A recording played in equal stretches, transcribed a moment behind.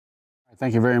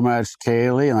Thank you very much,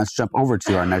 Kaylee. And let's jump over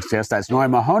to our next guest. That's Noy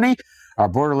Mahoney, our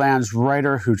Borderlands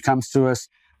writer, who comes to us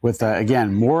with,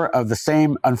 again, more of the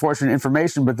same unfortunate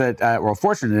information, but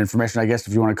fortunate information, I guess,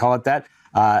 if you want to call it that.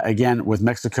 Again, with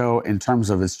Mexico in terms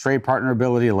of its trade partner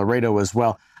ability, Laredo as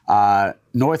well.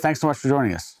 Noy, thanks so much for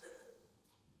joining us.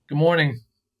 Good morning.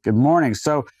 Good morning.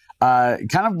 So,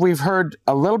 we've heard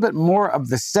a little bit more of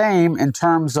the same in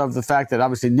terms of the fact that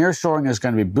obviously nearshoring is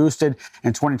going to be boosted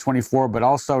in 2024, but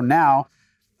also now,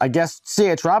 I guess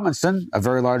C.H. Robinson, a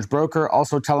very large broker,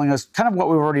 also telling us kind of what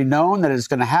we've already known, that it's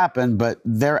going to happen, but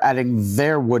they're adding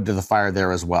their wood to the fire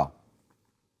there as well.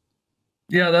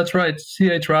 Yeah, that's right.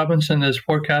 C.H. Robinson is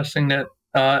forecasting that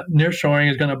nearshoring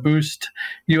is going to boost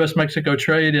U.S.-Mexico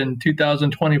trade in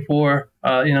 2024.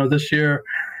 This year,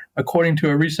 according to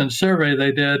a recent survey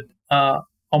they did,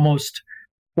 almost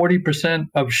 40%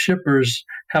 of shippers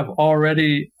have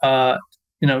already,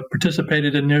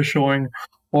 participated in nearshoring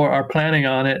or are planning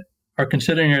on it, are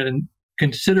considering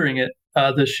it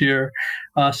this year.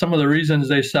 Some of the reasons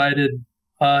they cited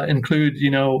include,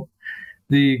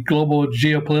 the global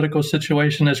geopolitical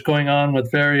situation that's going on with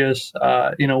various,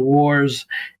 wars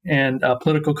and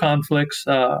political conflicts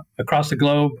across the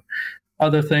globe.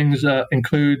 Other things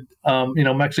include,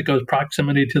 Mexico's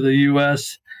proximity to the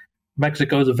U.S.,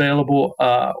 Mexico's available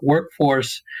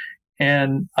workforce,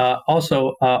 and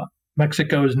also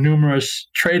Mexico's numerous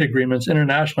trade agreements,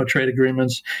 international trade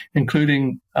agreements,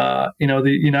 including, the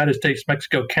United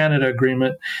States-Mexico-Canada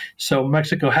agreement. So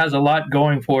Mexico has a lot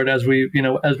going for it, as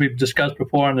we've discussed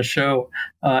before on the show,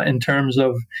 in terms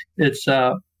of its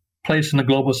place in the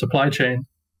global supply chain.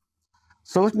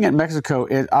 So looking at Mexico,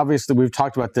 obviously we've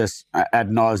talked about this ad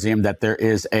nauseum, that there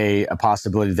is a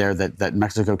possibility there that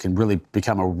Mexico can really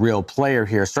become a real player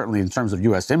here, certainly in terms of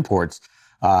U.S. imports.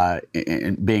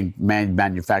 Being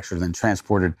manufactured and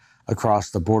transported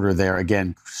across the border there.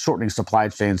 Again, shortening supply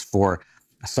chains for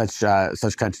such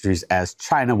countries as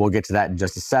China. We'll get to that in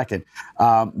just a second.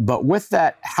 But with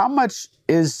that, how much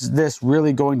is this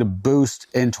really going to boost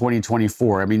in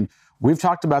 2024? I mean, we've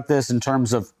talked about this in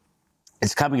terms of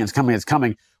it's coming.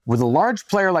 With a large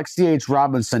player like C.H.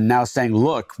 Robinson now saying,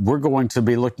 look, we're going to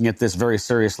be looking at this very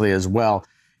seriously as well.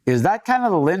 Is that kind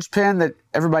of the linchpin that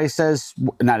everybody says,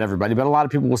 not everybody, but a lot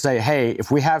of people will say, hey,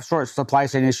 if we have short supply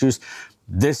chain issues,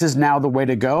 this is now the way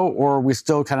to go? Or are we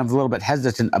still kind of a little bit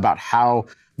hesitant about how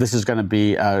this is going to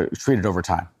be treated over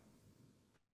time?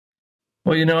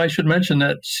 Well, I should mention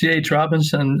that C.H.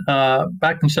 Robinson,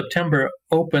 back in September,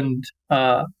 opened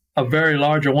a very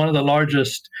large, or one of the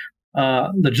largest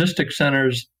logistics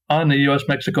centers on the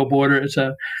U.S.-Mexico border.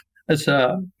 It's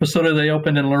a facility they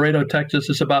opened in Laredo, Texas.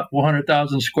 It's about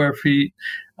 400,000 square feet.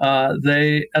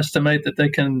 They estimate that they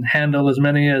can handle as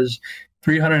many as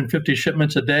 350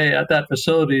 shipments a day at that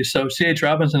facility. So C.H.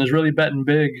 Robinson is really betting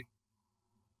big.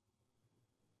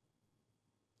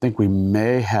 I think we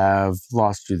may have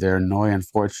lost you there, Noy,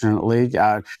 unfortunately.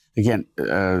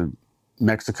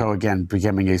 Mexico,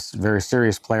 becoming a very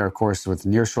serious player, of course, with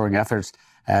nearshoring efforts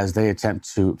as they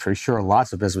attempt to procure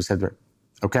lots of business.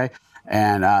 Okay.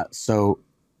 And it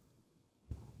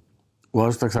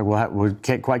looks like we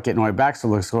can't quite get Noy back, so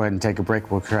let's go ahead and take a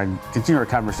break. We'll try and continue our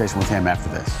conversation with him after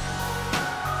this.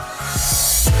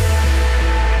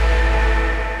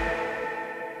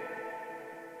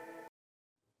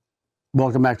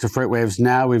 Welcome back to FreightWaves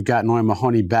Now. We've got Noy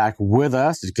Mahoney back with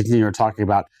us to continue our talking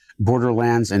about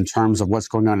Borderlands in terms of what's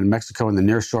going on in Mexico and the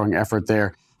nearshoring effort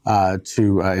there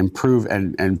to improve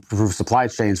and improve supply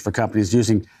chains for companies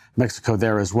using Mexico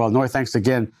there as well. Noy, thanks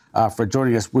again for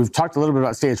joining us. We've talked a little bit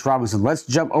about C.H. Robinson. Let's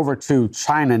jump over to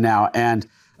China now, and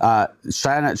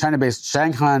China-based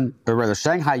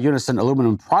Shanghai Unison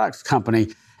Aluminum Products Company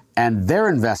and their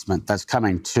investment that's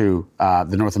coming to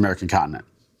the North American continent.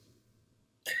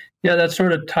 Yeah, that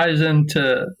sort of ties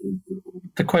into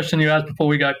the question you asked before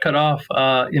we got cut off.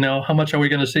 How much are we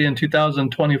going to see in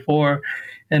 2024?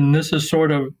 And this is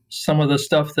sort of some of the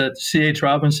stuff that C.H.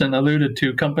 Robinson alluded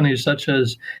to. Companies such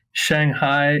as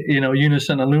Shanghai,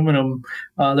 Unison Aluminum,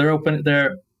 they're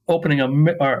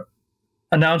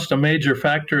announced a major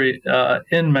factory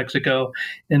in Mexico,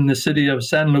 in the city of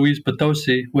San Luis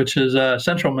Potosi, which is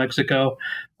central Mexico.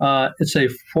 It's a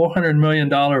 $400 million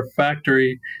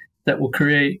factory that will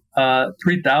create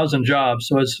 3,000 jobs.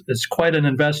 So it's quite an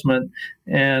investment,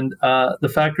 and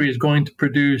the factory is going to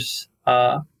produce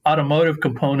automotive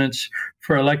components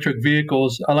for electric vehicle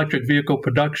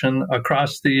production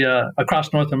across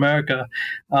North America.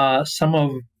 Some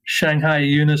of Shanghai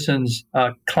Unison's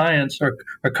clients or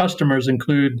customers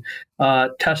include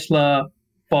Tesla,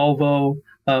 Volvo,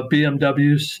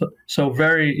 BMW, so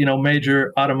very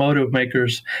major automotive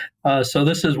makers. So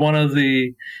this is one of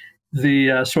the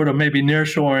the sort of maybe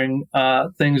nearshoring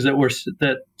things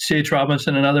that C.H.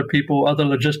 Robinson and other people, other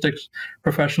logistics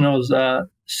professionals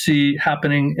see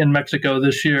happening in Mexico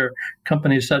this year.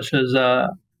 Companies such as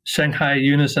Shanghai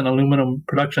Unison Aluminum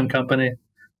Production Company.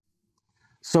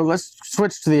 So let's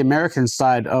switch to the American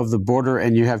side of the border,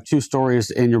 and you have two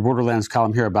stories in your Borderlands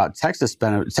column here about Texas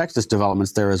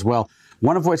developments there as well.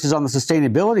 One of which is on the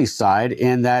sustainability side,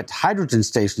 in that hydrogen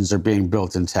stations are being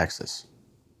built in Texas.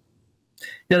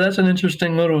 Yeah, that's an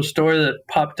interesting little story that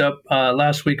popped up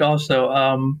last week also.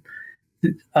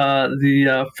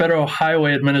 The Federal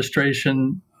Highway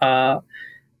Administration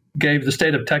gave the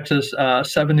state of Texas a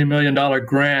 $70 million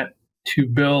grant to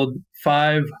build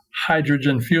 5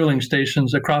 hydrogen fueling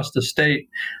stations across the state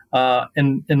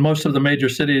in most of the major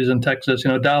cities in Texas,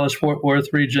 Dallas, Fort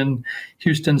Worth region,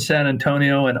 Houston, San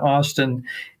Antonio, and Austin.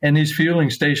 And these fueling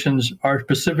stations are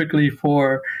specifically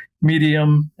for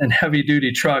medium and heavy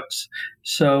duty trucks.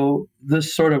 So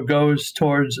this sort of goes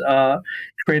towards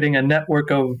creating a network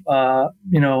of,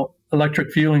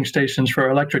 electric fueling stations for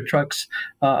electric trucks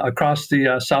across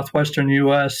the southwestern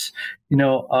U.S.,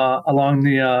 along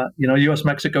the,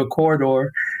 U.S.-Mexico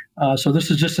corridor. So this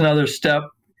is just another step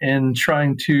in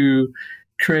trying to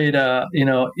create a,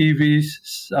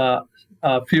 EVs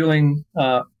fueling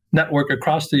network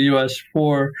across the U.S.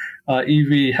 for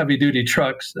EV heavy-duty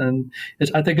trucks. And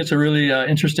I think it's a really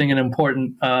interesting and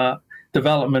important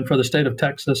development for the state of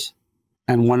Texas.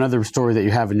 And one other story that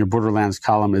you have in your Borderlands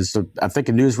column is, I think,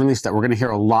 a news release that we're going to hear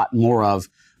a lot more of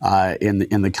in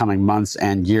the coming months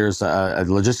and years. A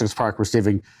logistics park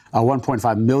receiving a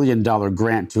 $1.5 million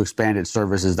grant to expand its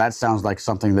services. That sounds like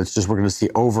something that's just we're going to see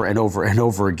over and over and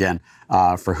over again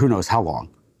for who knows how long.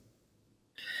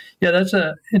 Yeah, that's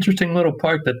an interesting little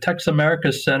park, the Tex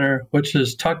America Center, which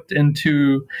is tucked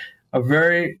into a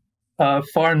very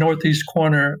far northeast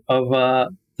corner of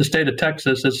the state of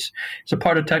Texas. It's a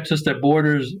part of Texas that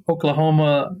borders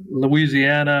Oklahoma,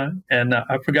 Louisiana, and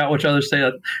I forgot which other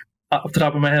state off the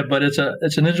top of my head, but it's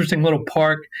an interesting little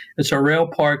park. It's a rail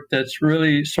park that's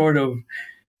really sort of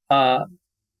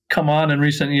come on in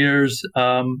recent years.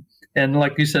 And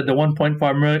like you said, the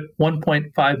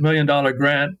 $1.5 million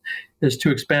grant is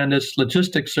to expand its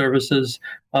logistics services.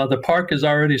 The park is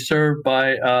already served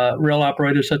by rail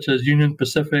operators such as Union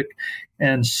Pacific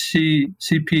and CPKCS,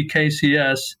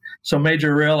 so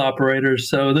major rail operators.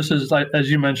 So this is, like,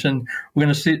 as you mentioned, we're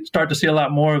going to start to see a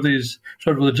lot more of these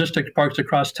sort of logistics parks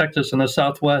across Texas and the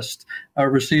Southwest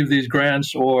receive these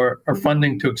grants or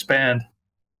funding to expand.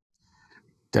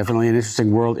 Definitely an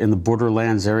interesting world in the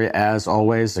Borderlands area, as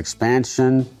always.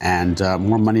 Expansion and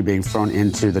more money being thrown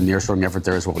into the nearshoring effort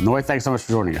there as well. Noy, thanks so much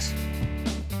for joining us.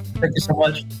 Thank you so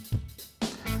much.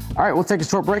 All right, we'll take a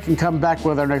short break and come back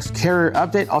with our next carrier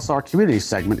update. Also, our community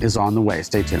segment is on the way.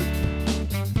 Stay tuned.